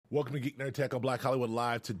Welcome to Geek Nerd Tech on Black Hollywood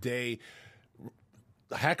Live. Today,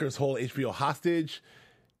 hackers hold HBO hostage,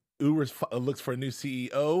 Uber looks for a new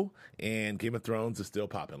CEO, and Game of Thrones is still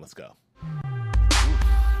popping. Let's go.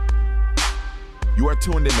 You are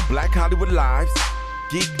tuned in to Black Hollywood Live's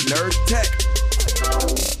Geek Nerd Tech.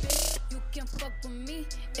 You can fuck with me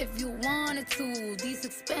if you wanted to. These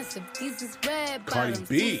expensive, these is red Cardi bottoms,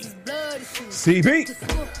 B. these is bloody shoes.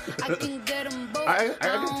 CB. I can get them both. I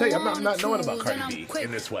can tell you, I'm not knowing about Cardi B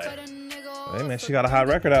in this way. Hey man, she got a hot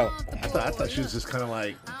record out. I thought she was just kind of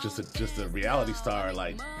like just a reality star,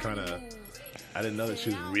 like trying to. I didn't know that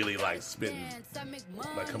she was really like spitting,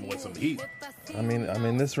 like coming with some heat. I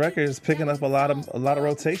mean, this record is picking up a lot of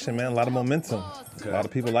rotation, man. A lot of momentum. Okay. A lot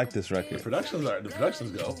of people like this record. The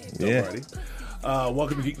productions go. Yeah. Party.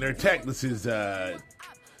 Welcome to Geek Nerd Tech. This is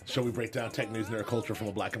show we break down tech news, nerd culture from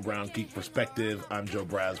a black and brown geek perspective. I'm Joe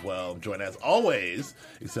Braswell. I'm joined as always,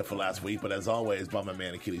 except for last week, but as always by my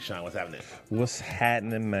man Achilles Shine. What's happening? What's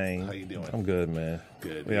happening, man? How you doing? I'm good, man.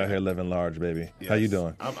 Good. We out here living large, baby. Yes. How you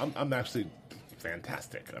doing? I'm actually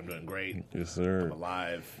fantastic. I'm doing great. Yes, sir. I'm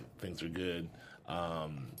alive. Things are good.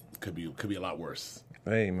 Could be a lot worse.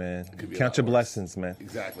 Hey, man. Could be a Count lot your worse. blessings, man.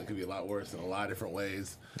 Exactly. Could be a lot worse in a lot of different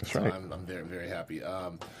ways. That's so right. I'm very, very happy.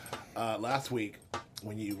 Last week,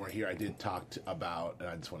 when you were here, I did talk about, and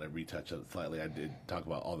I just want to retouch it slightly, I did talk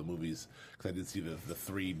about all the movies, because I did see the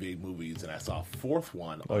three big movies, and I saw a fourth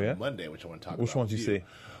one on yeah? Monday, which I want to talk about. Which one did you see?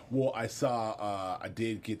 Well, I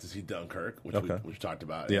did get to see Dunkirk, which Okay. we talked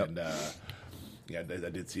about. Yep. And, yeah, I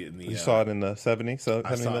did see it in the... You saw it in the 70 I saw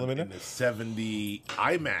it millimeter? in the 70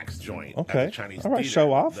 IMAX joint Okay. at the Chinese All right, theater.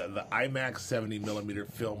 show off. The IMAX 70 millimeter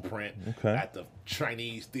film print Okay. at the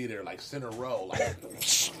Chinese theater, like center row, like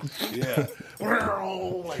yeah,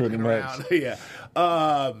 like Pretty looking much. around. Yeah.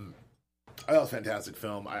 That was a fantastic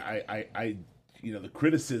film. I the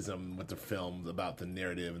criticism with the film about the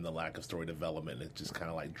narrative and the lack of story development, it just kind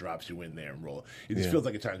of like drops you in there and roll. It just Yeah. feels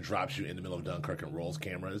like it kind of drops you in the middle of Dunkirk and rolls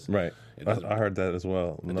cameras. Right. It doesn't- I heard that as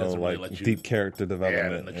well. No, doesn't really like let you- deep character Yeah,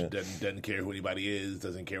 development. doesn't care who anybody is,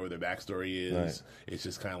 doesn't care what their backstory is. Right. It's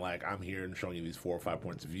just kind of like, I'm here and showing you these 4 or 5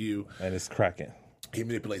 points of view. And it's cracking. He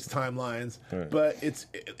manipulates timelines, Right. but it's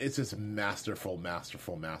just masterful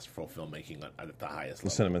filmmaking at the highest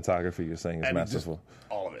The level. cinematography you're saying is I mean, just masterful.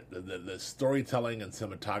 all of it, the storytelling and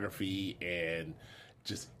cinematography and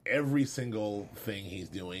just every single thing he's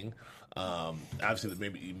doing. Obviously,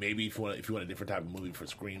 maybe if you want a different type of movie for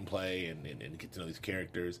screenplay and get to know these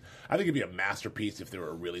characters, I think it'd be a masterpiece if there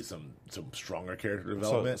were really some stronger character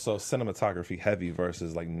development. So cinematography heavy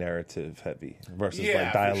versus like narrative heavy versus Yeah,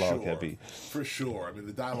 like dialogue for sure. heavy. For sure. I mean,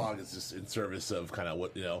 the dialogue is just in service of kind of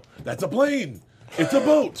what, that's a plane. It's a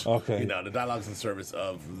boat. Okay. The dialogue's in service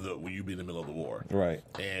of when you be in the middle of the war. Right.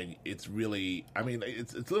 And it's really, I mean,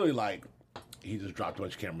 it's literally like he just dropped a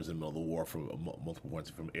bunch of cameras in the middle of the war from multiple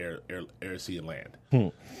points from air, sea, and land.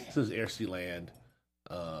 So it's air, sea, land.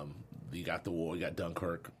 You got the war, you got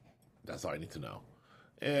Dunkirk. That's all you need to know.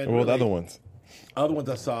 And What were the other ones? Other ones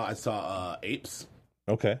I saw Apes.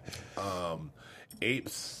 Okay.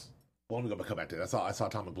 Apes. Well, let me come back to that. I saw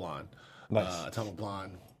Atomic Blonde. Nice. Atomic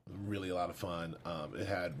Blonde, really a lot of fun. It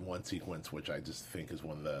had one sequence which I just think is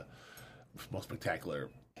one of the most spectacular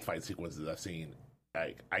fight sequences I've seen.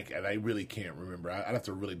 I really can't remember. I'd have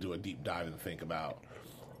to really do a deep dive and think about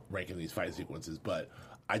ranking these fight sequences, but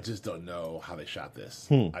I just don't know how they shot this.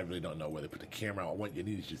 I really don't know where they put the camera. I need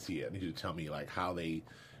you to see it. I need you to tell me like how they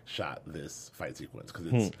shot this fight sequence, because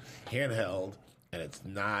it's handheld and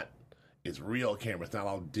it's real camera. It's not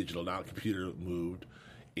all digital, not computer moved.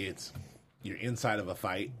 You're inside of a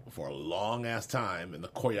fight for a long ass time, and the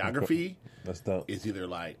choreography That's dope. is either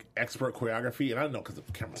like expert choreography, and I don't know because the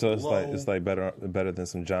camera's So it's low. like better than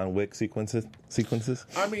some John Wick sequences.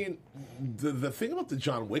 I mean, the thing about the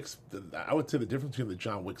John Wicks, I would say the difference between the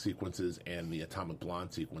John Wick sequences and the Atomic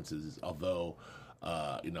Blonde sequences is, although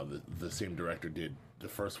the same director did the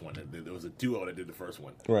first one, and there was a duo that did the first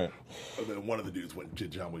one. Right. And then one of the dudes did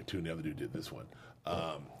John Wick 2, and the other dude did this one.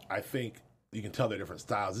 I think you can tell they're different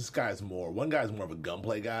styles. One guy's more of a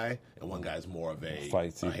gunplay guy, and one guy's more of a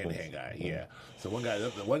Fight sequence. hand-to-hand guy. Yeah. So one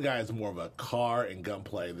guy is more of a car and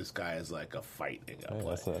gunplay. This guy is like a fight and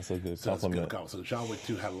gunplay. That's a good So it's a good compliment. compliment. So John Wick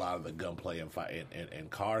 2 had a lot of the gunplay and fight and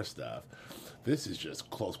car stuff. This is just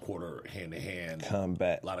close quarter, hand-to-hand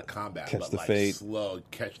Combat. A lot of combat, Catch but the like fade. slow,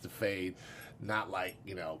 catch the fade. Not like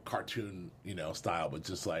cartoon style, but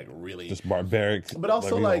just like really Just barbaric. but also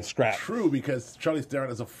we gonna like scrap. true, because Charlize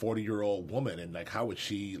Theron is a 40-year-old woman, and like how would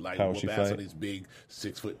she How would whoop she ass fight? on these big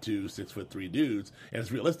 6'2", 6'3" dudes? And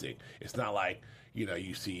it's realistic. It's not like you know,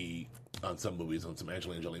 you see on some movies, on some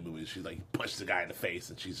Angelina Jolie movies, she like punches the guy in the face,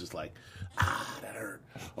 and she's just like, that hurt.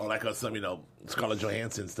 Or like on some, you know, Scarlett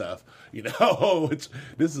Johansson stuff, you know, which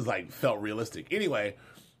this is like felt realistic. Anyway,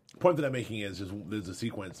 point that I'm making is just there's a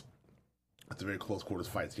sequence. It's a very close quarters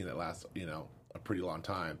fight scene that lasts, you know, a pretty long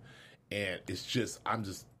time, and it's just I'm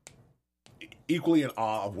just equally in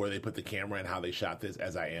awe of where they put the camera and how they shot this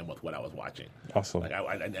as I am with what I was watching. Awesome. Like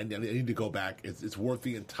I need to go back. It's worth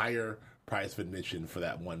the entire price of admission for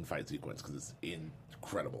that one fight sequence because it's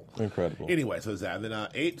incredible. Incredible. Anyway, so there's that. And then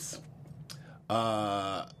Apes.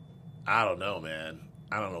 I don't know, man.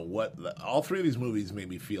 I don't know what. All three of these movies made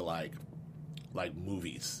me feel like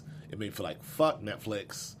movies. It made me feel like fuck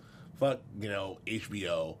Netflix, fuck, you know,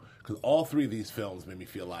 HBO. Because all three of these films made me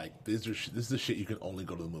feel like this is the shit you can only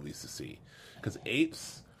go to the movies to see. Because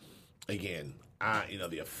Apes, again, you know,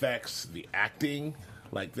 the effects, the acting,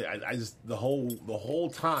 like I just the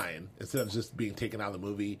whole time, instead of just being taken out of the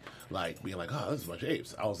movie, like being like, oh, this is a bunch of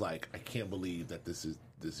apes, I was like, I can't believe that these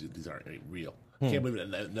aren't real. I can't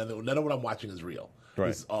believe that none of what I'm watching is real. Right.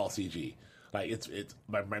 This is all CG. Like it's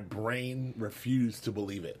my brain refused to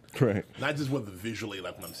believe it. Right. Not just with the visually,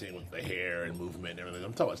 like what I'm seeing with the hair and movement and everything.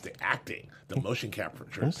 I'm talking about the acting, the motion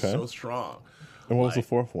capture is so strong. And what was the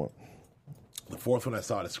fourth one? The fourth one I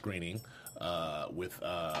saw at a screening with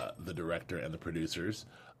the director and the producers,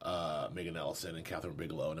 Megan Ellison and Catherine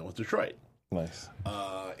Bigelow, and it was Detroit. Nice.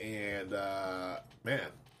 Man,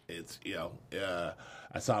 it's, you know,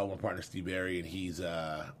 I saw one partner, Steve Barry, and he's,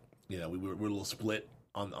 you know, we're a little split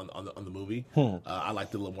on the movie. I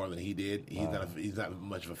liked it a little more than he did. He's not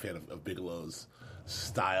much of a fan of Bigelow's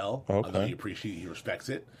style. Although he respects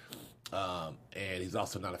it. And he's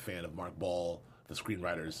also not a fan of Mark Ball, the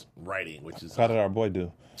screenwriter's writing, which is how did our boy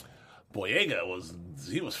do? Boyega was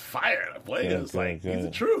fired. Boyega was like good. He's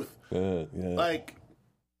the truth. Good, yeah. Like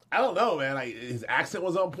I don't know, man. Like his accent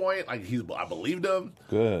was on point. Like I believed him.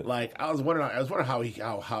 Good. Like I was wondering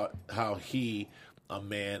how he a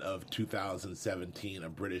man of 2017, a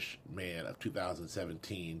British man of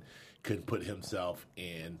 2017, could put himself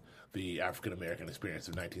in the African American experience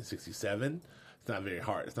of 1967. It's not very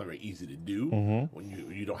hard. It's not very easy to do when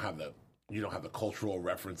you don't have the cultural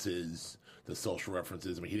references, the social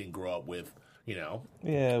references. I mean, he didn't grow up with, you know.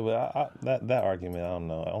 Yeah, but that argument, I don't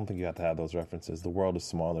know. I don't think you have to have those references. The world is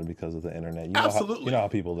smaller because of the internet. Absolutely. You know how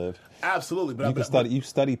people live. Absolutely. But you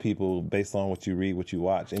study people based on what you read, what you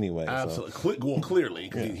watch anyway. Absolutely. So. Well, clearly,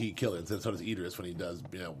 because he killed it. And so does Idris when he does,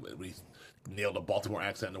 you know, when he nailed a Baltimore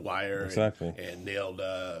accent in The Wire. Exactly. And nailed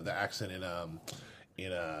the accent in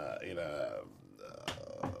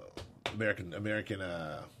American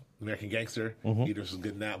Gangster. Idris was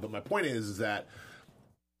good in that. But my point is that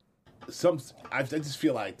I just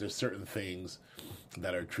feel like there's certain things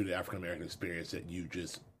that are true to African American experience that you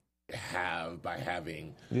just have by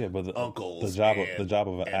having uncles, the job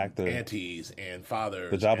of an actor, aunties, and fathers.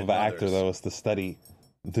 The job of an mothers. actor though is to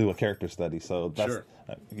do a character study. So that's,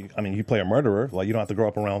 I mean, you play a murderer, like you don't have to grow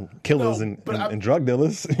up around killers and drug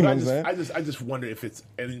dealers. You know what I'm saying? I just wonder if it's,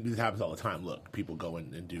 and this happens all the time. Look, people go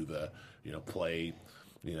in and do the, you know, play.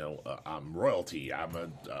 You know, I'm royalty. I'm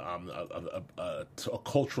a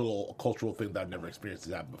cultural thing that I've never experienced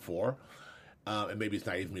that before, and maybe it's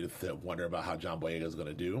naive of me to wonder about how John Boyega is going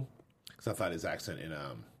to do, because I thought his accent in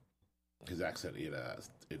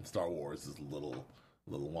Star Wars is a little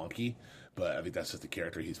wonky, but I think that's just the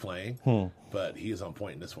character he's playing. But he is on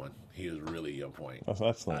point in this one. He is really on point. That's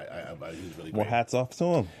excellent. He's really great. More hats off to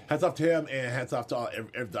him. Hats off to him, and hats off to all.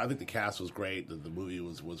 I think the cast was great. The movie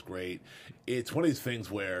was great. It's one of these things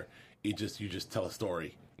where you just tell a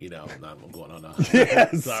story. You know, I'm going on now.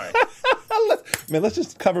 Yes. Sorry. Let's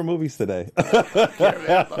just cover movies today.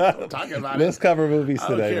 I'm talking about Let's cover movies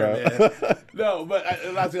today, bro. No, but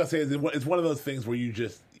the last thing I'll say is it's one of those things where you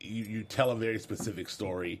just you tell a very specific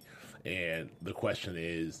story, and the question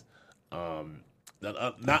is, not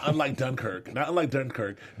unlike Dunkirk,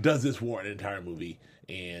 does this warrant an entire movie?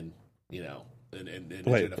 And you know, and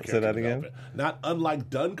wait, say that again. Not unlike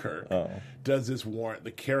Dunkirk, does this warrant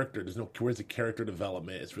the character? Where's the character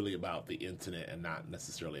development? It's really about the incident and not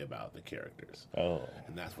necessarily about the characters. And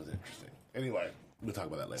that's what's interesting. Anyway, we'll talk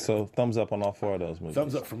about that later. So thumbs up on all four of those movies.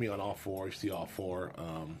 Thumbs up for me on all four. You see all four.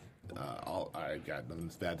 I got nothing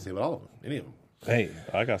bad to say about all of them. Any of them. Hey,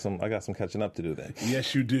 I got some catching up to do then.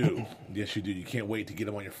 Yes, you do. Yes, you do. You can't wait to get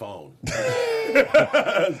them on your phone.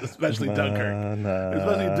 Especially Dunkirk.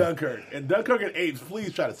 Especially Dunkirk. And Dunkirk and Apes,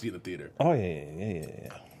 please try to see in the theater. Oh, yeah.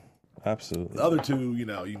 Absolutely. The other two, you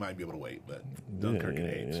know, you might be able to wait, but Dunkirk and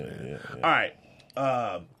Apes, man. All right.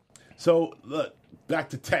 So look, back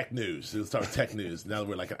to tech news. Let's start with tech news. Now that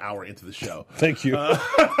we're like an hour into the show. Thank you. We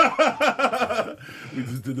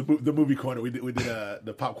just did the movie corner. We did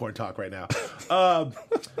the popcorn talk right now.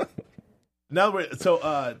 Now back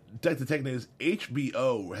to tech news.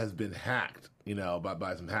 HBO has been hacked,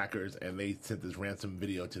 by some hackers, and they sent this ransom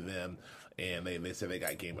video to them, and they said they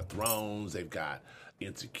got Game of Thrones, they've got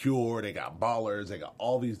Insecure, they got Ballers, they got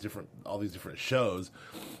all these different shows,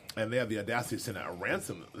 and they have the audacity to send out a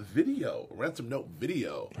ransom note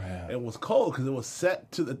video. Yeah. And it was cold because it was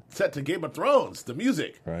set to Game of Thrones, the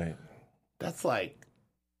music. Right. That's like,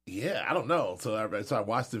 yeah, I don't know. So I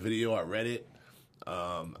watched the video, I read it.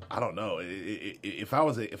 I don't know. If I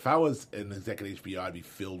was an exec at HBO, I'd be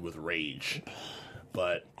filled with rage.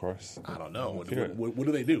 But of course, I don't know. What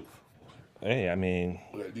do they do? Hey, I mean,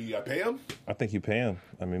 do you got to pay them? I think you pay them.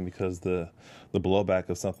 I mean, because the blowback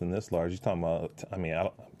of something this large, you're talking about. I mean,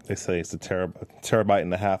 they say it's a terabyte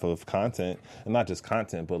and a half of content, and not just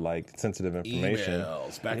content, but like sensitive information,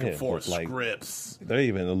 emails, back and forth, like, scripts. They're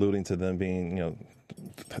even alluding to them being,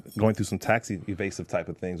 going through some tax evasive type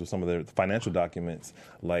of things with some of their financial documents,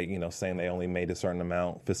 like, saying they only made a certain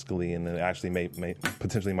amount fiscally and then actually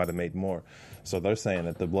potentially might have made more. So they're saying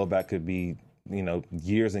that the blowback could be,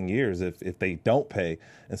 years and years if they don't pay.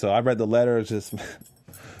 And so I read the letter. It's just,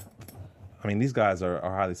 I mean, these guys are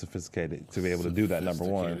highly sophisticated to be able to do that, number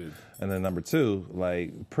one. And then number two,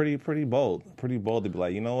 like pretty bold to be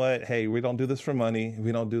like, you know what? Hey, we don't do this for money.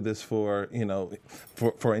 We don't do this for,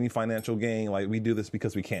 for any financial gain. Like, we do this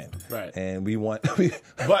because we can. Right. And we want,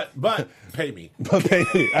 but pay me. But pay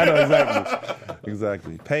me. I know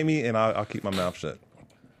exactly. Pay me and I'll keep my mouth shut.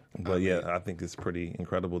 But yeah, I think it's pretty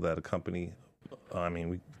incredible that a company, I mean,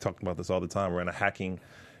 we talk about this all the time. We're in a hacking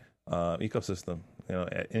ecosystem.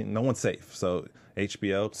 And no one's safe. So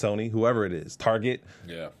HBO, Sony, whoever it is, Target,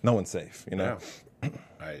 no one's safe. Yeah.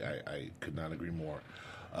 I could not agree more.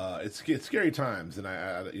 It's scary times, and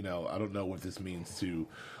I don't know what this means to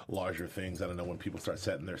larger things. I don't know when people start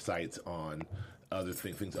setting their sights on other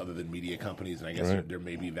things other than media companies, and I guess there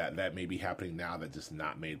may be that may be happening now that's just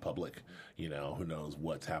not made public. Who knows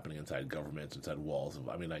what's happening inside governments, inside walls of.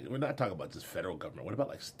 I mean, like, we're not talking about just federal government. What about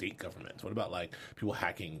like state governments? What about like people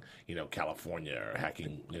hacking, California or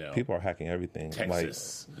hacking, people are hacking everything.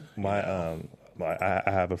 Texas. I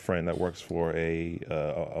have a friend that works for a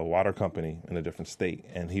water company in a different state,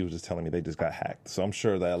 and he was just telling me they just got hacked. So I'm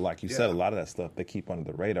sure that, like you said, a lot of that stuff they keep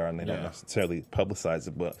under the radar and they don't necessarily publicize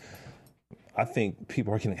it, but I think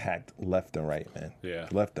people are getting hacked left and right, man. Yeah,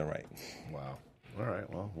 left and right. Wow. All right.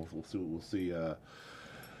 Well, we'll see. We'll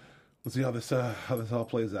see how this all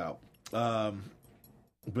plays out. But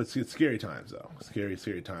it's scary times, though.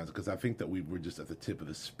 Scary times, because I think that we're just at the tip of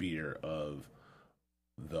the spear of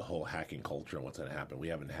the whole hacking culture and what's going to happen. We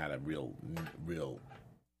haven't had a real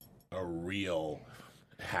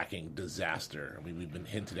hacking disaster. I mean, we've been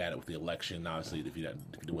hinted at it with the election. Obviously, if you had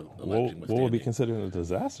to do with election, what would be considered a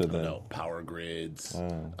disaster then? Power grids,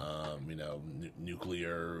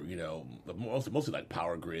 nuclear, mostly like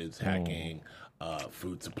power grids, hacking,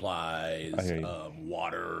 food supplies,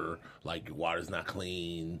 water. Like, water's not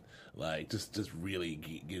clean. Like, just really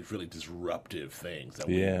disruptive things that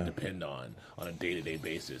we depend on a day-to-day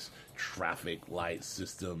basis. Traffic light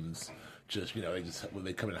systems. Just when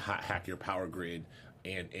they come in and hack your power grid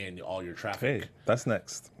and all your traffic. Hey, that's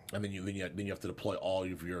next. And then you have to deploy all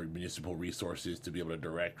of your municipal resources to be able to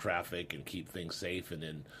direct traffic and keep things safe, and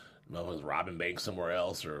then robbing banks somewhere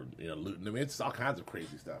else or looting. I mean, it's all kinds of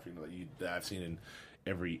crazy stuff that I've seen in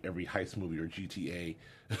every heist movie or GTA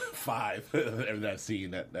 5 that I've seen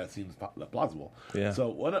that seems plausible. Yeah.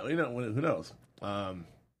 So who knows?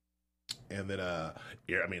 And then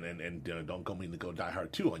don't go mean to go Die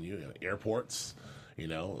Hard 2 on you. Airports,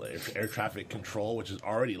 air traffic control, which is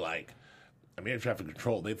already like, air traffic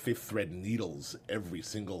control, they thread needles every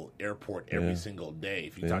single airport every single day.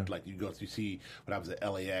 If you talk to, you see what happens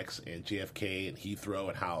at LAX and JFK and Heathrow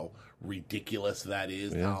and how ridiculous that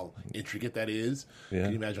is, how intricate that is.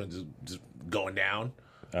 Can you imagine just going down?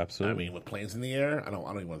 Absolutely. I mean, with planes in the air, I don't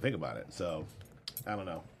even want to think about it. So I don't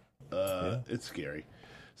know. It's scary.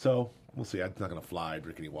 So we'll see. I'm not going to fly,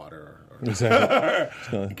 drink any water, or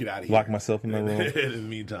exactly. Get out of here. Lock myself in my room. In the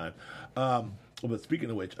meantime. But speaking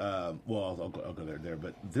of which, I'll go there.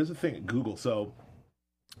 But there's a thing at Google. So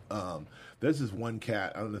there's this one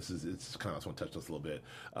cat. I don't know if it's kind of, I just want to touch this a little bit.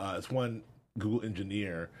 It's one Google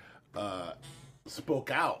engineer spoke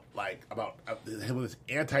out about him with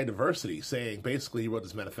anti-diversity, saying basically he wrote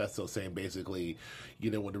this manifesto saying basically,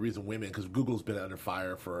 when the reason women, because Google's been under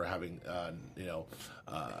fire for having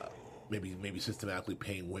maybe systematically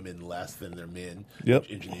paying women less than their men, Yep.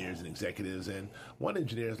 engineers and executives. And one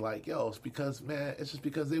engineer is like, "Yo, it's just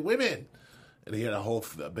because they're women." And he had a whole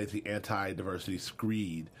basically anti-diversity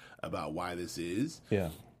screed about why this is. Yeah.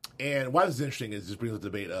 And why this is interesting is this brings up the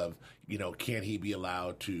debate of, can he be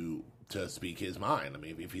allowed to speak his mind? I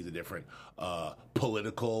mean, if he's a different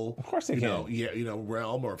political, Of course he can.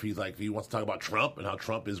 realm, or if he wants to talk about Trump and how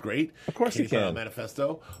Trump is great, Of course he put out a can.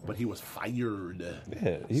 manifesto, but he was fired.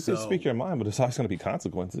 Yeah, you can speak your mind, but there's always going to be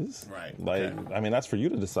consequences. Right, Like, okay. I mean, that's for you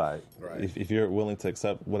to decide. Right. If you're willing to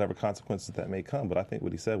accept whatever consequences that may come. But I think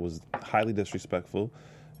what he said was highly disrespectful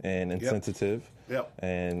and insensitive. Yep.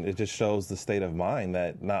 And it just shows the state of mind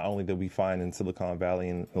that not only did we find in Silicon Valley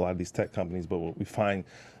and a lot of these tech companies, but what we find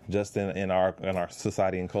just in our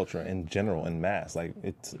society and culture in general, in mass. Like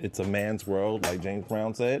it's a man's world, like James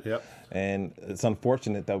Brown said. Yep. And it's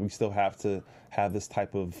unfortunate that we still have to have this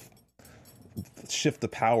type of shift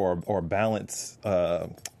of power or balance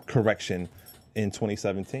correction in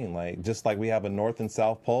 2017. Like just like we have a North and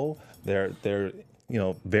South Pole, they're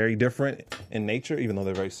very different in nature, even though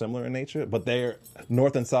they're very similar in nature. But they're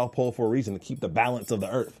North and South Pole for a reason, to keep the balance of the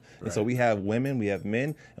Earth. And so we have women, we have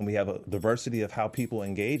men, and we have a diversity of how people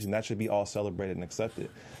engage, and that should be all celebrated and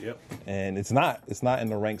accepted. Yep. And it's not in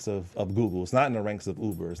the ranks of Google. It's not in the ranks of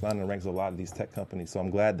Uber. It's not in the ranks of a lot of these tech companies. So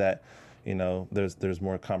I'm glad that there's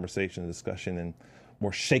more conversation, discussion, and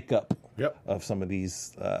more shakeup Yep. of some of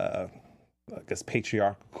these,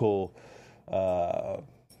 patriarchal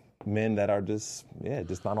men that are just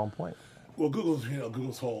not on point. Well,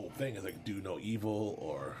 Google's whole thing is like do no evil,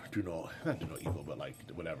 or not do no evil, but like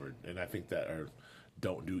whatever. And I think that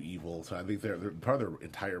don't do evil. So I think they're part of their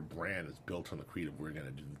entire brand is built on the creed of we're going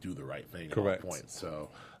to do the right thing Correct. at all points. So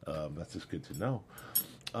that's just good to know.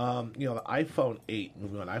 The iPhone 8,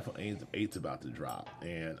 moving on, iPhone 8's about to drop,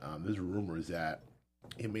 and there's rumors that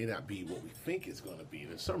it may not be what we think it's going to be.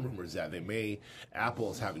 There's some rumors that Apple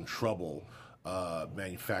is having trouble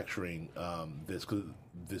manufacturing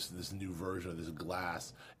this new version of this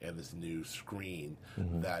glass and this new screen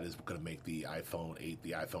that is going to make the iPhone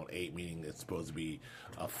 8, meaning it's supposed to be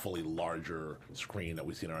a fully larger screen that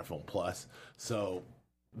we see in our iPhone Plus. So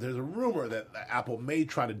there's a rumor that Apple may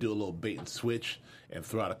try to do a little bait and switch and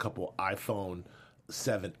throw out a couple iPhone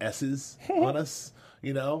 7S's on us,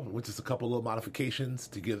 with just a couple little modifications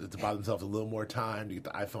to buy themselves a little more time to get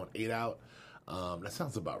the iPhone 8 out. That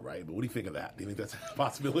sounds about right, but what do you think of that? Do you think that's a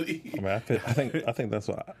possibility? I mean, I think that's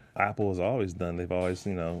what Apple has always done. They've always,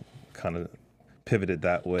 kind of pivoted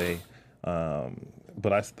that way.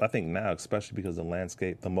 But I think now, especially because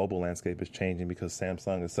the mobile landscape is changing, because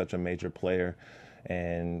Samsung is such a major player,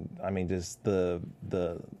 and I mean, just the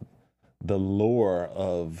lore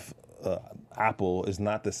of Apple is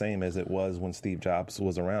not the same as it was when Steve Jobs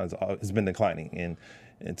was around. It's been declining, and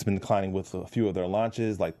it's been declining with a few of their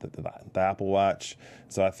launches, like the Apple Watch.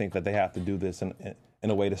 So I think that they have to do this in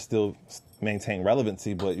a way to still maintain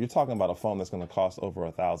relevancy. But you're talking about a phone that's going to cost over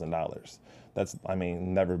 $1,000. That's,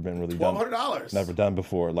 never been really done. $1,200. Never done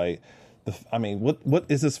before. Like, what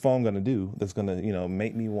is this phone going to do that's going to,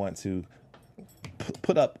 make me want to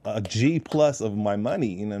put up a G plus of my money,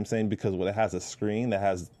 you know what I'm saying? Because it has a screen that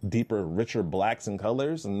has deeper, richer blacks and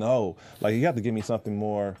colors. No, like you have to give me something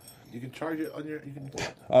more. You can charge it on your.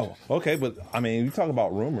 Oh, okay, but you talk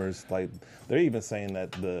about rumors. Like they're even saying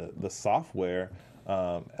that the software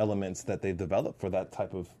elements that they've developed for that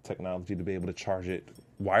type of technology to be able to charge it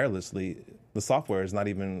wirelessly, the software is not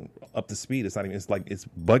even up to speed. It's not even. It's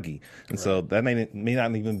buggy, and so that may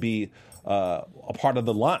not even be a part of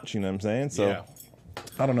the launch. You know what I'm saying? So Yeah.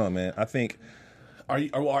 I don't know, man. I think. Are you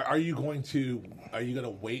going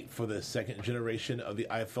to wait for the second generation of the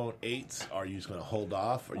iPhone 8s? Are you just going to hold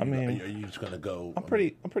off? Are you just going to go? I'm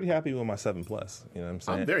pretty happy with my 7 Plus. You know what I'm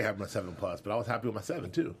saying? I'm very happy with my 7 Plus, but I was happy with my 7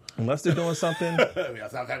 too. Unless they're doing something.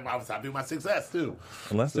 I was happy with my 6S too.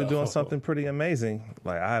 Unless they're doing something pretty amazing,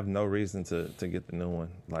 like I have no reason to get the new one.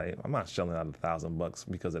 Like I'm not shelling out $1,000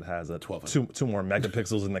 because it has a 1,200. two more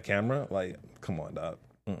megapixels in the camera. Like, come on, dog.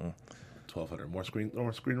 1,200 more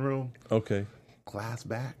screen room. Okay. Glass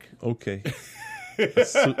back. Okay.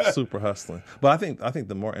 Super hustling. But I think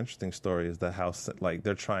the more interesting story is that how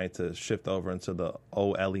they're trying to shift over into the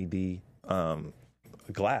OLED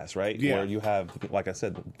glass, right? Yeah. Where you have, like I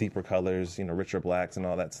said, deeper colors, richer blacks and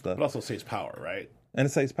all that stuff. It also saves power, right? And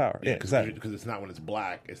it saves power. Yeah, exactly. Because it's not when it's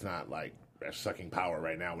black. It's not like sucking power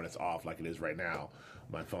right now when it's off like it is right now.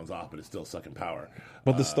 My phone's off, but it's still sucking power.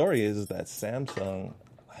 But the story is that Samsung,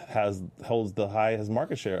 holds the highest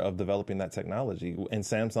market share of developing that technology, and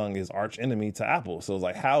Samsung is arch enemy to Apple. So it's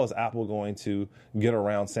like, how is Apple going to get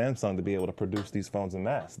around Samsung to be able to produce these phones in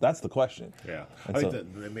mass? That's the question. Yeah, And I think so-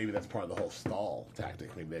 that maybe that's part of the whole stall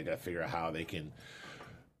tactic. Maybe they got to figure out how they can,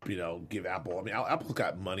 give Apple. I mean, Apple's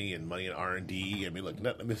got money and R&D. I mean, look,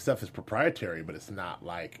 this stuff is proprietary, but it's not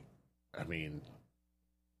like, I mean,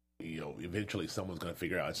 eventually someone's going to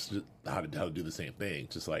figure out how to do the same thing.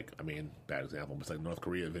 Just like, I mean, bad example, but it's like North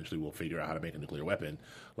Korea eventually will figure out how to make a nuclear weapon.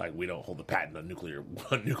 Like, we don't hold the patent on nuclear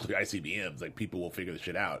ICBMs. Like, people will figure the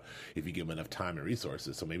shit out if you give them enough time and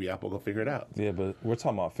resources. So maybe Apple will figure it out. Yeah, but we're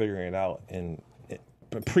talking about figuring it out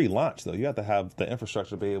but pre-launch, though. You have to have the infrastructure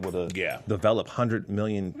to be able to develop 100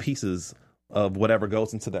 million pieces of whatever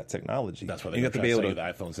goes into that technology. That's why you have to be able to the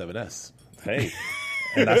iPhone 7s. Hey.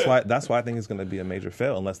 And that's why I think it's going to be a major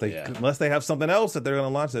fail unless they have something else that they're going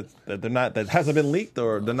to launch that hasn't been leaked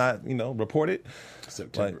or they're not reported.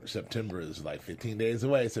 September is like 15 days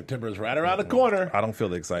away. September is right around the corner. I don't feel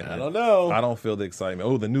the excitement. I don't know. I don't feel the excitement.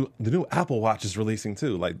 Oh, the new Apple Watch is releasing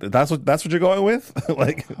too. Like that's what you're going with?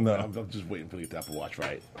 Like no, I'm just waiting for the Apple Watch.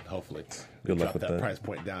 Right, hopefully. Good luck with that that. price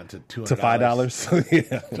point down to $200 to $5.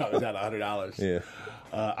 Yeah, drop it down to $100. Yeah.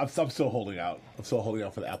 I'm still holding out. I'm still holding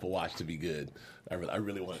out for the Apple Watch to be good. I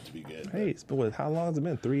really want it to be good. Hey, it's been how long has it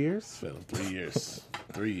been? 3 years? It's been 3 years.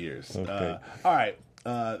 3 years. Okay. All right.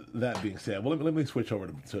 That being said, well, let me switch over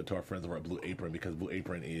to our friends over at Blue Apron, because Blue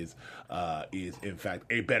Apron is in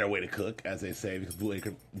fact a better way to cook, as they say, because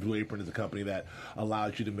Blue Apron is a company that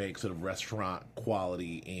allows you to make sort of restaurant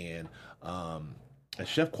quality and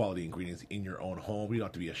chef quality ingredients in your own home. You don't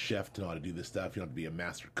have to be a chef to know how to do this stuff. You don't have to be a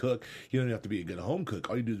master cook. You don't even have to be a good home cook.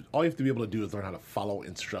 All you have to be able to do is learn how to follow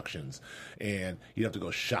instructions. And you don't have to go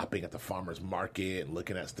shopping at the farmer's market and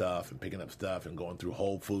looking at stuff and picking up stuff and going through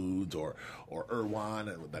Whole Foods or Erewhon,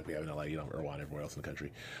 and like we have in LA, Erewhon everywhere else in the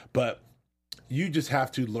country. But you just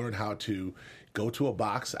have to learn how to go to a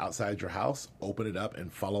box outside your house, open it up, and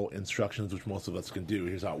follow instructions, which most of us can do.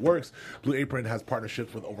 Here's how it works. Blue Apron has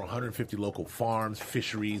partnerships with over 150 local farms,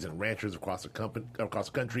 fisheries, and ranchers across the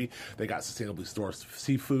country. They got sustainably sourced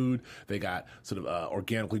seafood. They got sort of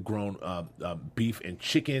organically grown beef and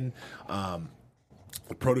chicken.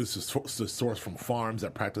 The produce is sourced from farms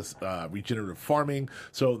that practice regenerative farming.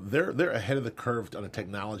 So they're ahead of the curve on the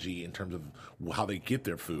technology in terms of how they get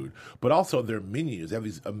their food, but also their menus. They have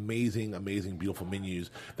these amazing, beautiful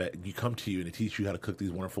menus that you come to you and they teach you how to cook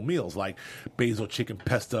these wonderful meals, like basil chicken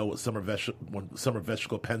pesto with summer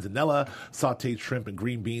vegetable panzanella, sauteed shrimp and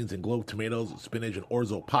green beans and globe tomatoes, spinach and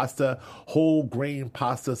orzo pasta, whole grain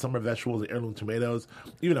pasta, summer vegetables and heirloom tomatoes,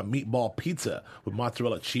 even a meatball pizza with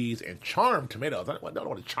mozzarella cheese and charmed tomatoes. I don't know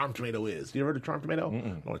what a charmed tomato is. You ever heard of charmed tomato? I don't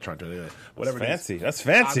know what a charmed tomato is. Whatever it is. Fancy. That's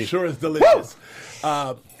fancy. I'm sure it's delicious.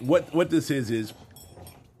 What this is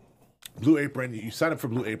Blue Apron. You sign up for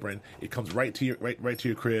Blue Apron. It comes right to your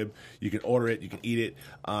crib. You can order it. You can eat it.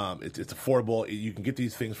 It's affordable. You can get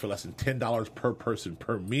these things for less than $10 per person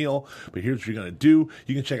per meal. But here's what you're gonna do.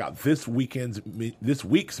 You can check out this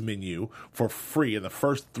week's menu for free, and the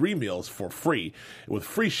first 3 meals for free with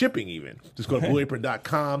free shipping. Even just go to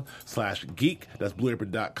blueapron.com/geek. That's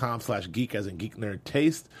blueapron.com/geek, as in geek nerd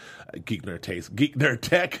taste. Geek nerd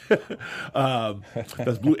tech.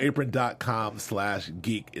 That's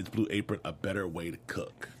blueapron.com/geek. It's Blue Apron, a better way to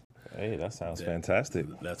cook. Hey, that sounds fantastic.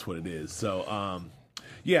 That's what it is. So,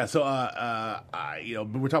 we're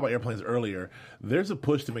talking about airplanes earlier. There's a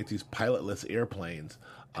push to make these pilotless airplanes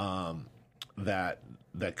that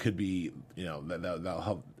could be, that'll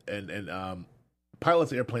help. And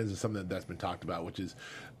pilotless airplanes is something that's been talked about, which is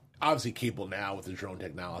obviously capable now with the drone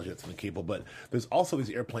technology that's been capable, but there's also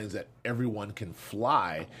these airplanes that everyone can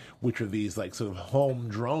fly, which are these like sort of home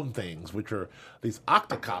drone things, which are these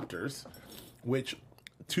octocopters, which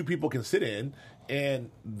 2 people can sit in.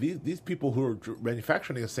 And these people who are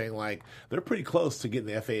manufacturing are saying like they're pretty close to getting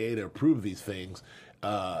the FAA to approve these things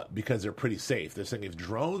because they're pretty safe. They're saying if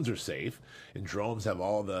drones are safe, and drones have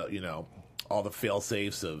all the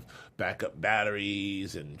fail-safes of backup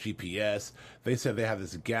batteries and GPS. They said they have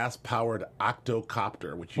this gas-powered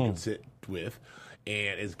octocopter, which you can sit with,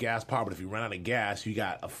 and it's gas-powered. But if you run out of gas, you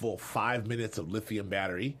got a full 5 minutes of lithium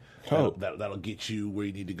battery. That'll get you where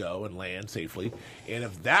you need to go and land safely. And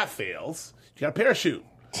if that fails, you got a parachute.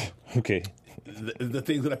 Okay. The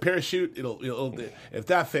things with a parachute, it'll if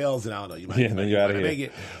that fails, then I don't know. You might then you're out of here. make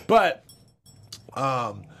it. But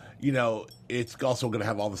it's also going to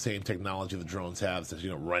have all the same technology the drones have, since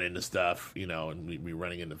run into stuff, and we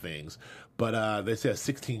running into things. But they say a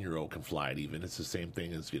 16-year-old can fly it. Even it's the same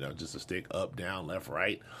thing as just a stick up, down, left,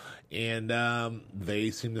 right, and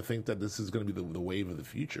they seem to think that this is going to be the wave of the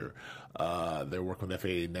future. They're working with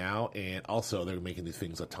FAA now, and also they're making these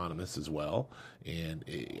things autonomous as well. And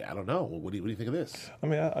I don't know. What do you think of this? I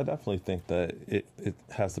mean, I definitely think that it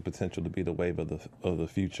has the potential to be the wave of the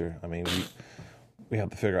future. I mean, we have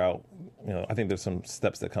to figure out, I think there's some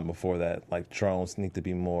steps that come before that, like drones need to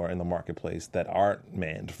be more in the marketplace that aren't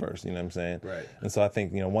manned first, you know what I'm saying? Right. And so I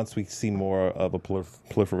think, once we see more of a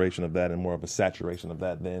proliferation of that and more of a saturation of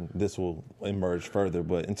that, then this will emerge further.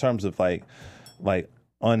 But in terms of like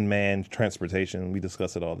unmanned transportation, we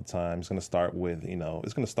discuss it all the time. It's going to start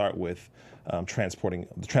with, transporting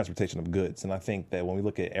the transportation of goods. And I think that when we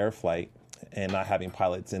look at air flight and not having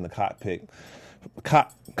pilots in the cockpit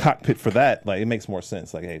for that, like, it makes more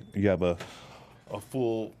sense. Like, hey, you have a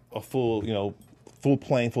full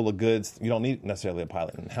plane full of goods. You don't need necessarily a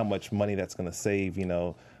pilot, and how much money that's going to save,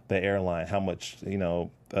 the airline, how much,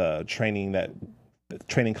 training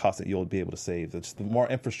costs that you'll be able to save. It's the more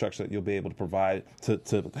infrastructure that you'll be able to provide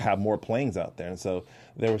to have more planes out there. And so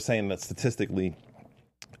they were saying that statistically,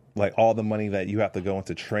 like, all the money that you have to go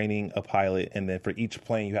into training a pilot, and then for each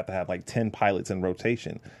plane you have to have like 10 pilots in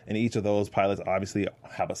rotation, and each of those pilots obviously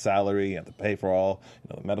have a salary. You have to pay for all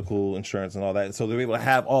medical insurance and all that. So they're able to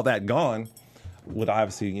have all that gone would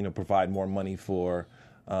obviously provide more money for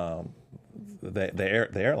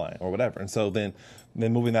the airline or whatever. And so then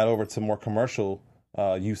moving that over to more commercial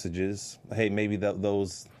usages, hey, maybe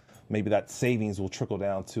that savings will trickle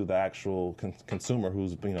down to the actual consumer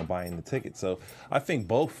who's buying the ticket. So I think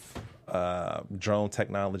both drone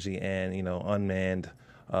technology and unmanned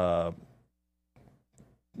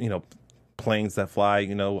planes that fly,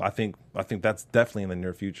 I think that's definitely in the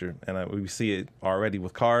near future, and we see it already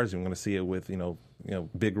with cars, and we're going to see it with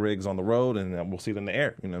big rigs on the road, and we'll see it in the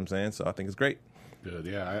air. You know what I'm saying? So I think it's great. Good.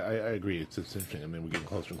 Yeah, I agree. It's interesting. I mean, we're getting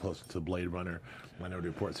closer and closer to Blade Runner, Minority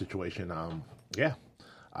Report situation. Yeah.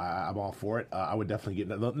 I'm all for it. I would definitely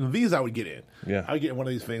get these. I would get in. Yeah, I would get in one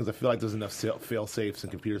of these things. I feel like there's enough fail safes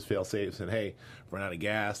and computers fail safes. And hey, run out of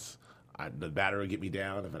gas, the battery will get me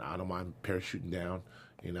down. If I don't mind parachuting down,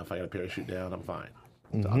 if I got to parachute down, I'm fine.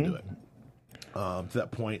 So I'll do it. To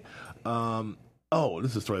that point,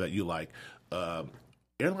 this is a story that you like.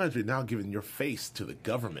 Airlines are now giving your face to the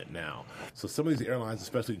government now. So some of these airlines,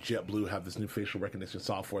 especially JetBlue, have this new facial recognition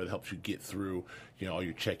software that helps you get through, all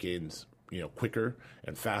your check-ins, quicker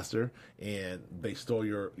and faster. And they store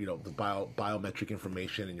your, the biometric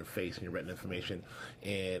information in your face and your retina information,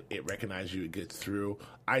 and it recognizes you. It gets through.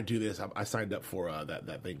 I do this. I signed up for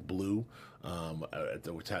that thing, Blue,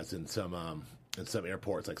 which has in some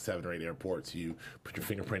airports, like 7 or 8 airports, you put your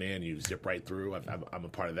fingerprint in, you zip right through. I'm a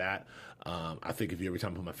part of that. I think every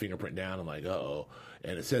time I put my fingerprint down, I'm like, uh-oh.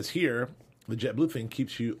 And it says here, the JetBlue thing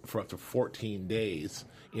keeps you for up to 14 days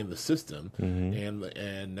in the system. Mm-hmm.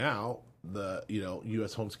 And now the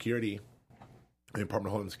U.S. Home Security, the Department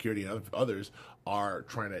of Homeland Security, and others are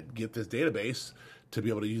trying to get this database to be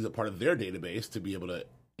able to use it part of their database to be able to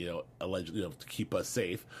allegedly to keep us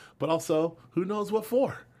safe. But also, who knows what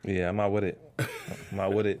for? Yeah, I'm not with it.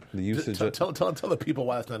 The usage. Tell the people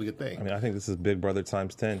why that's not a good thing. I mean, I think this is Big Brother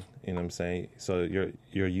times 10. You know what I'm saying? So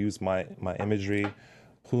you're use my imagery.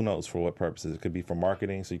 Who knows for what purposes? It could be for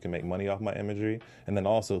marketing, so you can make money off my imagery, and then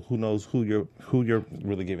also who knows who you're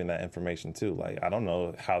really giving that information to? Like, I don't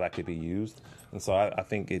know how that could be used, and so I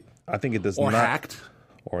think it does or not, hacked,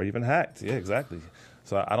 or even hacked. Yeah, exactly.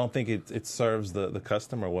 So I don't think it serves the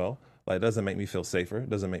customer well. Like, it doesn't make me feel safer. It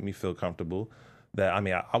doesn't make me feel comfortable. That I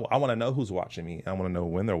want to know who's watching me. I want to know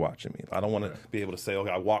when they're watching me. I don't want to be able to say, okay,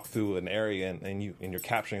 I walk through an area and you're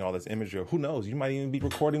capturing all this imagery. Or who knows? You might even be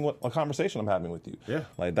recording a conversation I'm having with you. Yeah,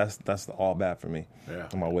 like that's all bad for me. Yeah,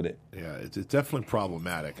 I'm not with it. Yeah, it's definitely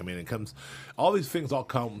problematic. I mean, all these things all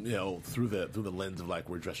come through the lens of, like,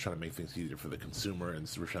 we're just trying to make things easier for the consumer, and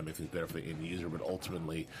we're trying to make things better for the end user. But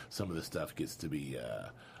ultimately, some of this stuff gets to be.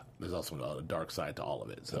 There's also a dark side to all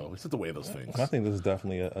of it. So it's just the way of those things. I think this is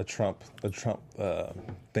definitely a Trump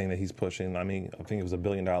thing that he's pushing. I mean, I think it was $1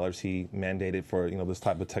 billion he mandated for this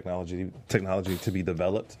type of technology to be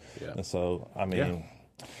developed. Yeah. And so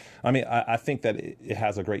I think that it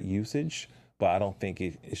has a great usage, but I don't think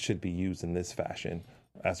it should be used in this fashion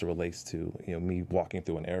as it relates to me walking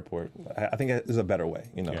through an airport. I think there's a better way.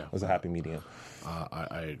 There's a happy medium.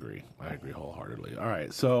 I agree. I agree wholeheartedly. All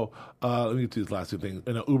right, so let me get to these last two things.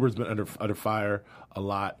 Uber's been under fire a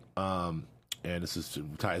lot and this is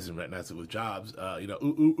ties in right nicely with jobs.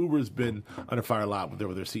 Uber's been under fire a lot with their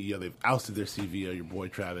CEO. They've ousted their CVO, your boy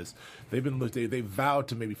Travis. They've been they vowed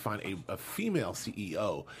to maybe find a female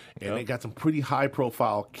CEO, and they got some pretty high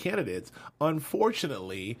profile candidates.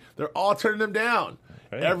 Unfortunately, they're all turning them down.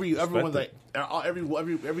 Hey, everyone's like every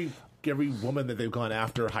woman that they've gone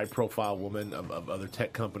after, high profile woman of other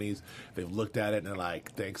tech companies, they've looked at it and they're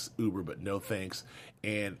like, thanks Uber, but no thanks.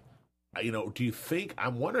 And do you think,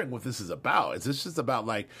 I'm wondering what this is about. Is this just about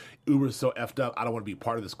like Uber's so effed up, I don't want to be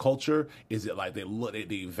part of this culture? Is it like they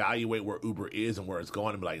evaluate where Uber is and where it's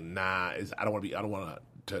going and be like, nah, I don't want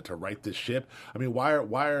to right this ship? I mean,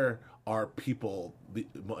 why are people,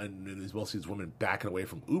 and most of these women, backing away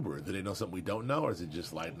from Uber? Do they know something we don't know, or is it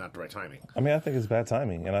just like not the right timing? I mean, I think it's bad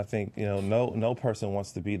timing, and I think no person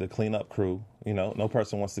wants to be the cleanup crew. No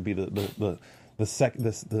person wants to be the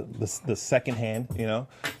second hand.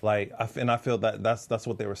 I feel that's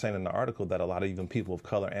what they were saying in the article, that a lot of even people of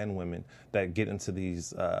color and women that get into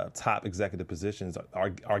these top executive positions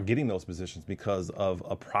are getting those positions because of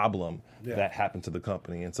a problem that happened to the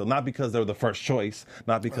company. And so not because they were the first choice,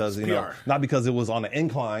 not because not because it was on an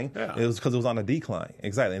incline, it was because it was on a decline.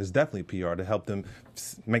 Exactly. And it's definitely PR to help them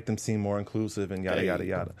make them seem more inclusive and yada yada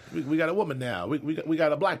yada. We got a woman now. We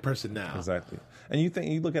got a black person now. Exactly. And you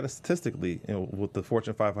look at it statistically, with the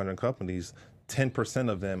Fortune 500 companies, 10%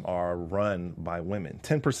 of them are run by women.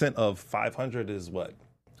 10% of 500 is what?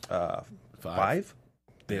 5?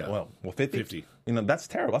 Yeah. Well, 50. 50. That's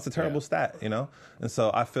terrible. That's a terrible stat. And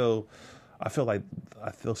so I feel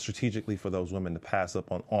strategically for those women to pass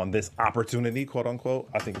up on this opportunity, quote unquote.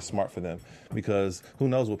 I think it's smart for them, because who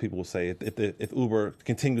knows what people will say if Uber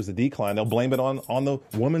continues to decline, they'll blame it on the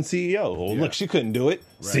woman CEO. Oh, look, she couldn't do it.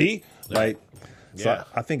 Right. See, So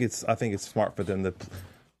I think it's smart for them to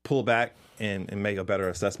pull back and make a better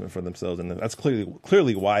assessment for themselves, and that's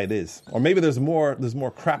clearly why it is. Or maybe there's more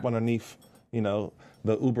crap underneath,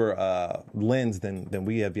 the Uber lens than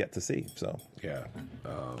we have yet to see. So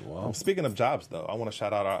speaking of jobs, though, I want to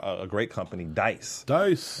shout out a great company, Dice.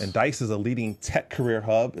 And Dice is a leading tech career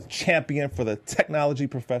hub, a champion for the technology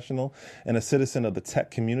professional, and a citizen of the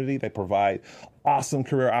tech community. They provide awesome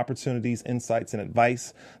career opportunities, insights, and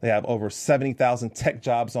advice. They have over 70,000 tech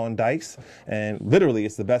jobs on Dice, and literally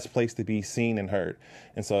it's the best place to be seen and heard.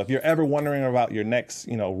 And so if you're ever wondering about your next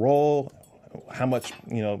role, how much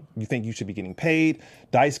you think you should be getting paid,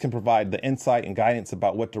 Dice can provide the insight and guidance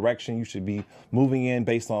about what direction you should be moving in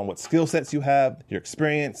based on what skill sets you have, your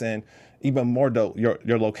experience, and even more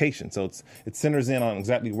your location. So it centers in on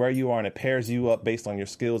exactly where you are, and it pairs you up based on your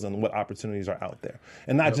skills and what opportunities are out there.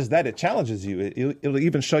 And not just that, it challenges you. It'll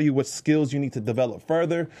even show you what skills you need to develop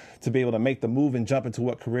further to be able to make the move and jump into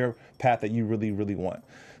what career path that you really, really want.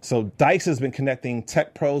 So Dice has been connecting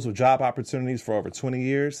tech pros with job opportunities for over 20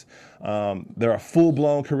 years. They're a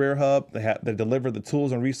full-blown career hub. They deliver the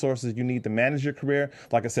tools and resources you need to manage your career.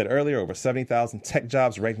 Like I said earlier, over 70,000 tech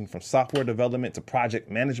jobs ranging from software development to project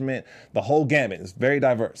management. The whole gamut is very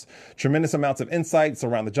diverse. Tremendous amounts of insights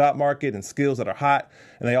around the job market and skills that are hot.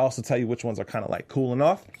 And they also tell you which ones are kind of like cooling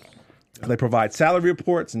off. They provide salary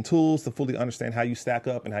reports and tools to fully understand how you stack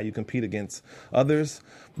up and how you compete against others.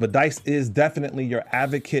 But Dice is definitely your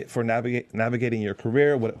advocate for navigating your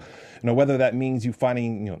career. Whether that means you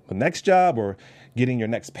finding the next job or getting your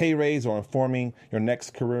next pay raise or informing your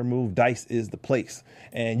next career move, Dice is the place.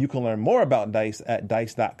 And you can learn more about Dice at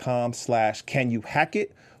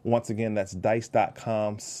dice.com/canyouhackit. Once again, that's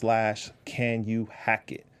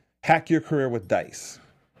dice.com/canyouhackit. Hack your career with Dice.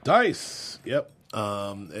 Dice. Yep.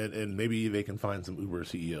 And maybe they can find some Uber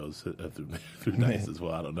CEOs through Dice as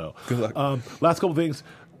well. I don't know. Good luck. Last couple things.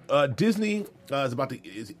 Disney is about to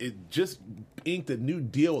it just inked a new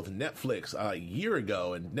deal with Netflix a year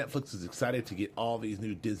ago, and Netflix is excited to get all these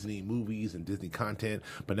new Disney movies and Disney content.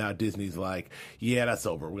 But now Disney's like, yeah, that's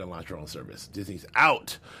over. We're gonna launch our own service. Disney's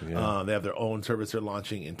out. Yeah. They have their own service they're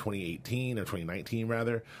launching in 2018 or 2019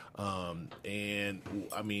 rather. And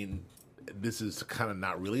I mean, this is kind of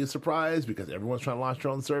not really a surprise because everyone's trying to launch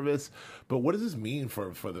their own service. But what does this mean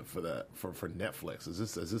for Netflix? Is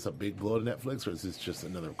this a big blow to Netflix, or is this just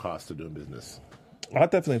another cost of doing business? I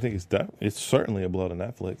definitely think it's certainly a blow to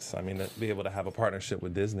Netflix. I mean, to be able to have a partnership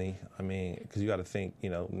with Disney. I mean, because you got to think,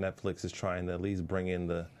 Netflix is trying to at least bring in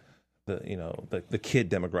the kid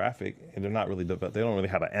demographic, and they're not really they don't really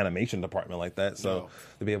have an animation department like that. So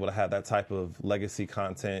to be able to have that type of legacy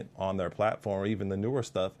content on their platform, or even the newer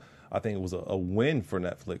stuff, I think it was a win for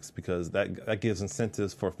Netflix because that gives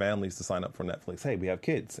incentives for families to sign up for Netflix. Hey, we have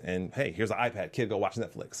kids, and hey, here's an iPad. Kid, go watch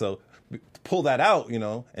Netflix. So pull that out,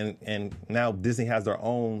 and now Disney has their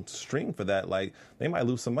own stream for that. Like, they might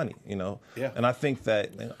lose some money, Yeah. And I think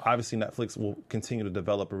that obviously Netflix will continue to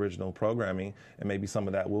develop original programming, and maybe some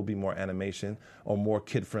of that will be more animation or more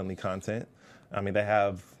kid-friendly content. I mean, they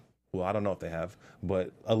have. Well, I don't know if they have,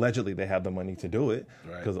 but allegedly they have the money to do it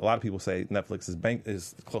because a lot of people say Netflix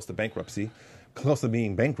is close to bankruptcy, close to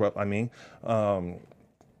being bankrupt. I mean,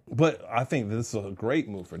 but I think this is a great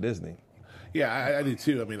move for Disney. Yeah, I do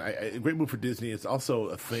too. I mean, a great move for Disney. It's also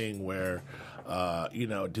a thing where,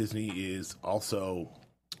 Disney is also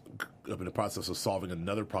up in the process of solving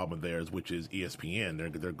another problem of theirs, which is ESPN.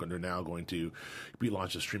 They're now going to be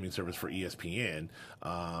launching a streaming service for ESPN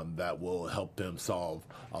that will help them solve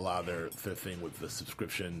a lot of their thing with the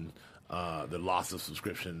subscription. The loss of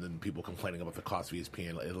subscription and people complaining about the cost of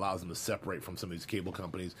ESPN. It allows them to separate from some of these cable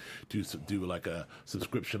companies to do like a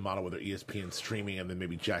subscription model with their ESPN streaming and then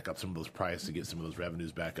maybe jack up some of those prices to get some of those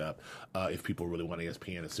revenues back up if people really want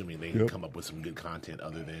ESPN, assuming they can come up with some good content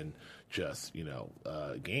other than just,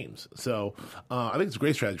 games. So I think it's a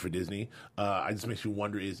great strategy for Disney. It just makes you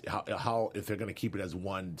wonder is how if they're going to keep it as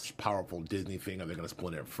one powerful Disney thing, are they going to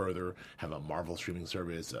split it further, have a Marvel streaming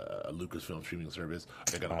service, a Lucasfilm streaming service?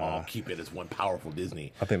 Are they going to all keep it as one powerful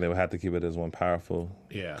Disney? I think they would have to keep it as one powerful.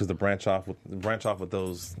 Yeah. Because the branch off with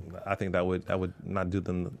those, I think that would not do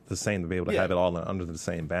them the same to be able to have it all under the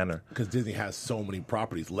same banner. Because Disney has so many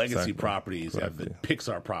properties, legacy properties, have the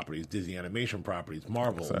Pixar properties, Disney animation properties,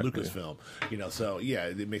 Marvel, Lucasfilm. So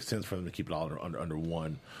it makes sense for them to keep it all under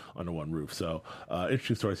one roof. So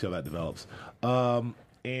interesting story to see how that develops.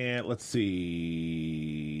 And let's see.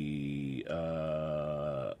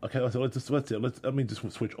 Okay, so let me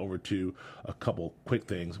just switch over to a couple quick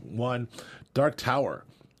things. One, Dark Tower,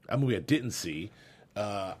 a movie I didn't see.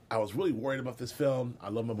 I was really worried about this film. I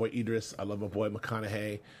love my boy Idris. I love my boy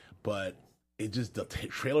McConaughey, but it just the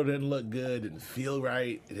trailer didn't look good. Didn't feel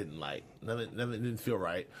right. It didn't nothing didn't feel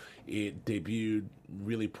right. It debuted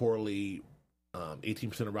really poorly.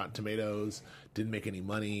 18% of Rotten Tomatoes. Didn't make any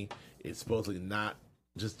money. It's supposedly not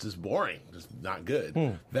just boring, just not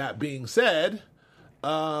good. That being said,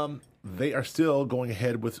 they are still going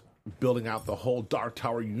ahead with building out the whole Dark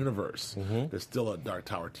Tower universe. There's still a Dark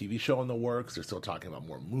Tower TV show in the works. They're still talking about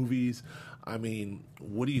more movies. I mean,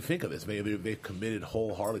 what do you think of this? They've committed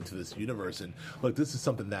wholeheartedly to this universe. And look, this is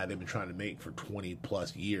something that they've been trying to make for 20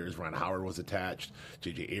 plus years. Ron Howard was attached.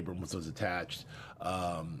 J.J. Abrams was attached.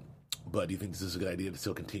 But do you think this is a good idea to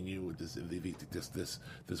still continue with this? Do you think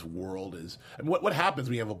this world is? And what happens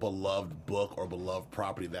when you have a beloved book or beloved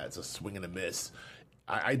property that's a swing and a miss?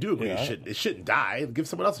 I do agree it shouldn't die. Give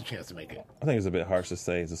someone else a chance to make it. I think it's a bit harsh to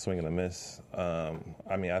say it's a swing and a miss. I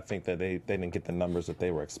mean, I think that they didn't get the numbers that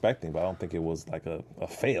they were expecting, but I don't think it was like a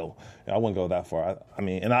fail. I wouldn't go that far. I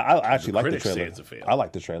mean, and I actually like the trailer. Say it's a fail. I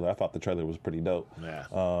like the trailer. I thought the trailer was pretty dope. Yeah.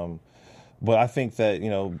 But I think that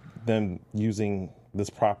them using this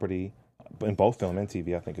property in both film and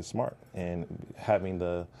TV, I think is smart, and having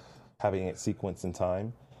it sequenced in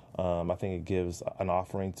time. I think it gives an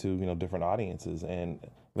offering to different audiences, and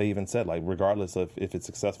they even said regardless of if it's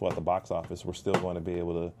successful at the box office, we're still going to be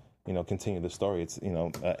able to continue the story. It's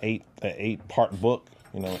an 8-part book.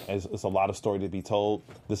 It's a lot of story to be told.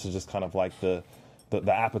 This is just kind of like the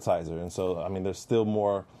appetizer, and so I mean there's still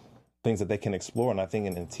more things that they can explore, and I think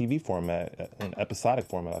in TV format, in episodic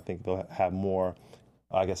format, I think they'll have more,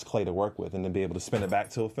 I guess, clay to work with, and then be able to spin it back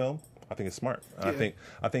to a film. I think it's smart. Yeah.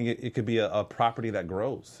 I think it could be a property that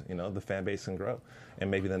grows. The fan base can grow,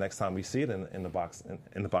 and maybe the next time we see it in the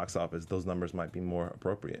box office, those numbers might be more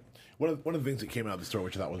appropriate. One of the things that came out of the story,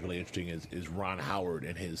 which I thought was really interesting, is Ron Howard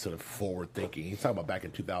and his sort of forward thinking. He's talking about back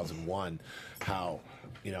in 2001, how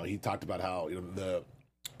he talked about how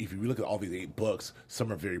if you look at all these 8 books,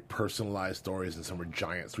 some are very personalized stories and some are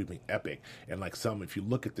giant, sweeping, epic. And some, if you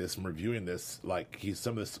look at this and reviewing this,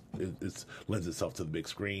 some of this lends itself to the big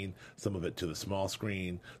screen, some of it to the small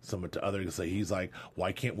screen, some of it to others. So he's like,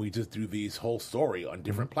 why can't we just do this whole story on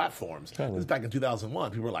different platforms? Totally. This back in 2001,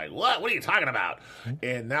 people were like, what? What are you talking about?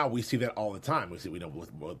 And now we see that all the time. We see,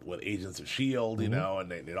 with Agents of S.H.I.E.L.D.,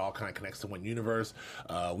 and it all kind of connects to one universe.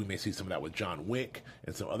 We may see some of that with John Wick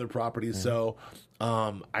and some other properties. So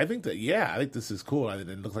I think this is cool. It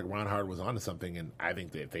looks like Ron Howard was onto something, and I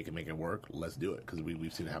think that if they can make it work, let's do it, because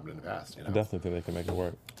we've seen it happen in the past. I definitely think they can make it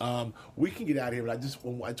work. We can get out of here, but I just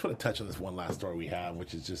want to touch on this one last story we have,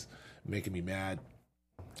 which is just making me mad.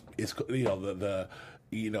 It's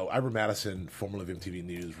Ira Madison, formerly of MTV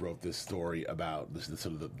News, wrote this story about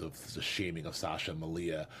the shaming of Sasha and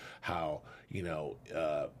Malia, how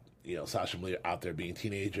Sasha and Malia out there being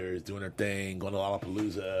teenagers, doing their thing, going to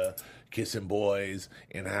Lollapalooza, kissing boys,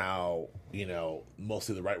 and how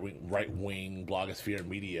mostly the right wing blogosphere and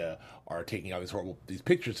media are taking out these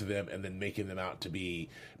pictures of them and then making them out to be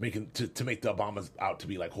to make the Obamas out to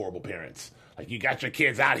be like horrible parents. Like, you got your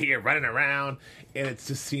kids out here running around, and it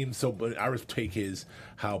just seems so. But Ira's take is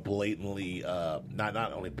how blatantly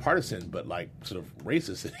not only partisan but like sort of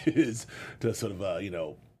racist it is to sort of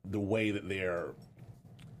the way that they're.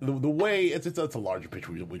 The way it's a larger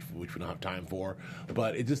picture which we don't have time for,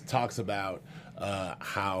 but it just talks about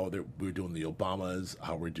how we're doing the Obamas,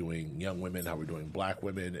 how we're doing young women, how we're doing black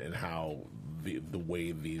women, and how the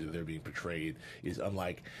way they're being portrayed is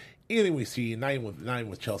unlike anything we see. Not even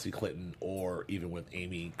with Chelsea Clinton or even with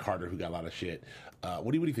Amy Carter, who got a lot of shit.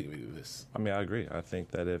 What do you think of this? I mean, I agree. I think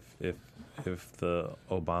that if the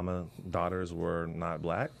Obama daughters were not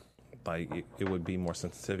black, like it would be more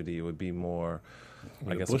sensitivity. It would be more.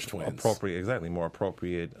 I guess Bush twins. More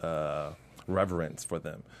appropriate reverence for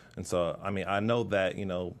them. And so, I mean, I know that,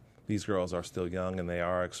 these girls are still young and they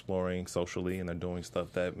are exploring socially and they're doing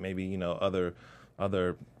stuff that maybe, other,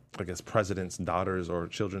 I guess, presidents' daughters or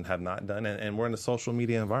children have not done. And we're in a social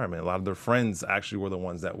media environment. A lot of their friends actually were the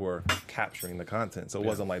ones that were capturing the content. So it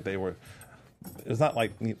wasn't like it's not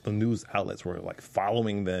like the news outlets were like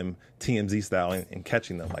following them TMZ style and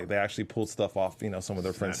catching them. Like, they actually pulled stuff off, some of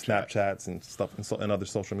their friends' Snapchats and stuff and other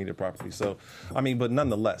social media properties. So, I mean, but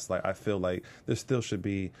nonetheless, like, I feel like there still should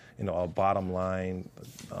be, a bottom line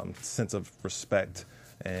sense of respect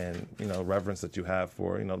and, reverence that you have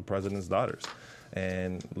for, the president's daughters.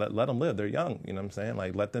 And let them live. They're young, you know what I'm saying?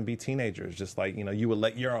 Like, let them be teenagers, just like, you would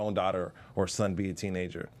let your own daughter or son be a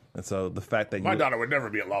teenager. And so the fact that my daughter would never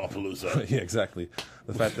be at Lollapalooza. Yeah, exactly.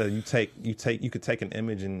 The fact that you could take an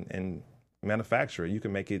image and manufacture it. You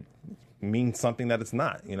can make it mean something that it's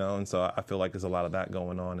not, And so I feel like there's a lot of that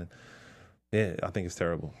going on, and yeah, I think it's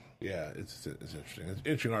terrible. Yeah, it's interesting. It's an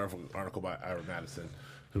interesting article by Ira Madison,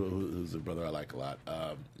 who's a brother I like a lot.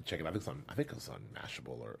 Check it out. I think it's on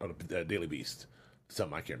Mashable or Daily Beast.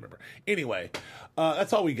 Something I can't remember. Anyway,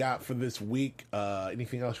 that's all we got for this week.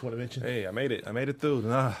 Anything else you want to mention? Hey, I made it through.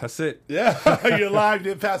 Nah, that's it. Yeah, you're alive.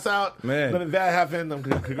 Didn't pass out. Man, none of that happened.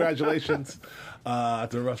 Congratulations.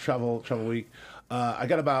 After a rough travel week. I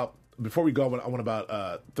got about, before we go, I want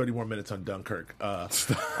about 30 more minutes on Dunkirk. Oh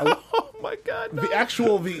my God! No. The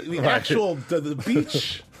actual beach.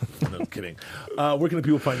 No, I'm kidding. Where can the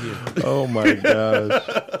people find you? Oh my gosh!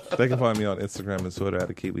 They can find me on Instagram and Twitter at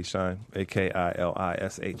Akili Shine,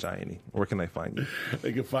 AKILISHINE. Where can they find you?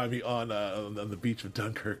 They can find me on the beach of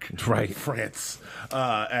Dunkirk, right, France,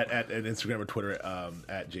 at Instagram or Twitter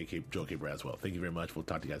at Joe K. Braswell. Thank you very much. We'll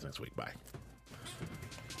talk to you guys next week. Bye.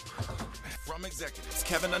 From executives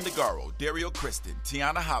Kevin Undergaro, Dario Kristen,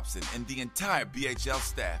 Tiana Hobson, and the entire BHL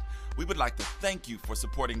staff, we would like to thank you for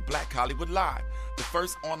supporting Black Hollywood Live, the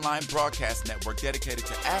first online broadcast network dedicated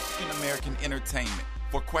to African-American entertainment.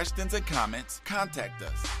 For questions and comments, contact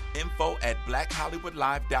us.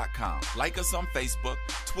 info@blackhollywoodlive.com. Like us on Facebook,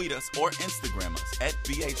 tweet us, or Instagram us at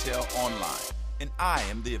BHL Online. And I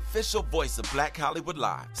am the official voice of Black Hollywood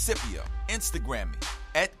Live, Scipio. Instagram me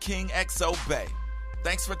at KingXOBay.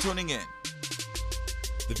 Thanks for tuning in.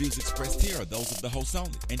 The views expressed here are those of the hosts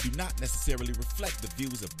only and do not necessarily reflect the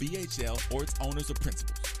views of BHL or its owners or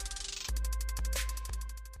principals.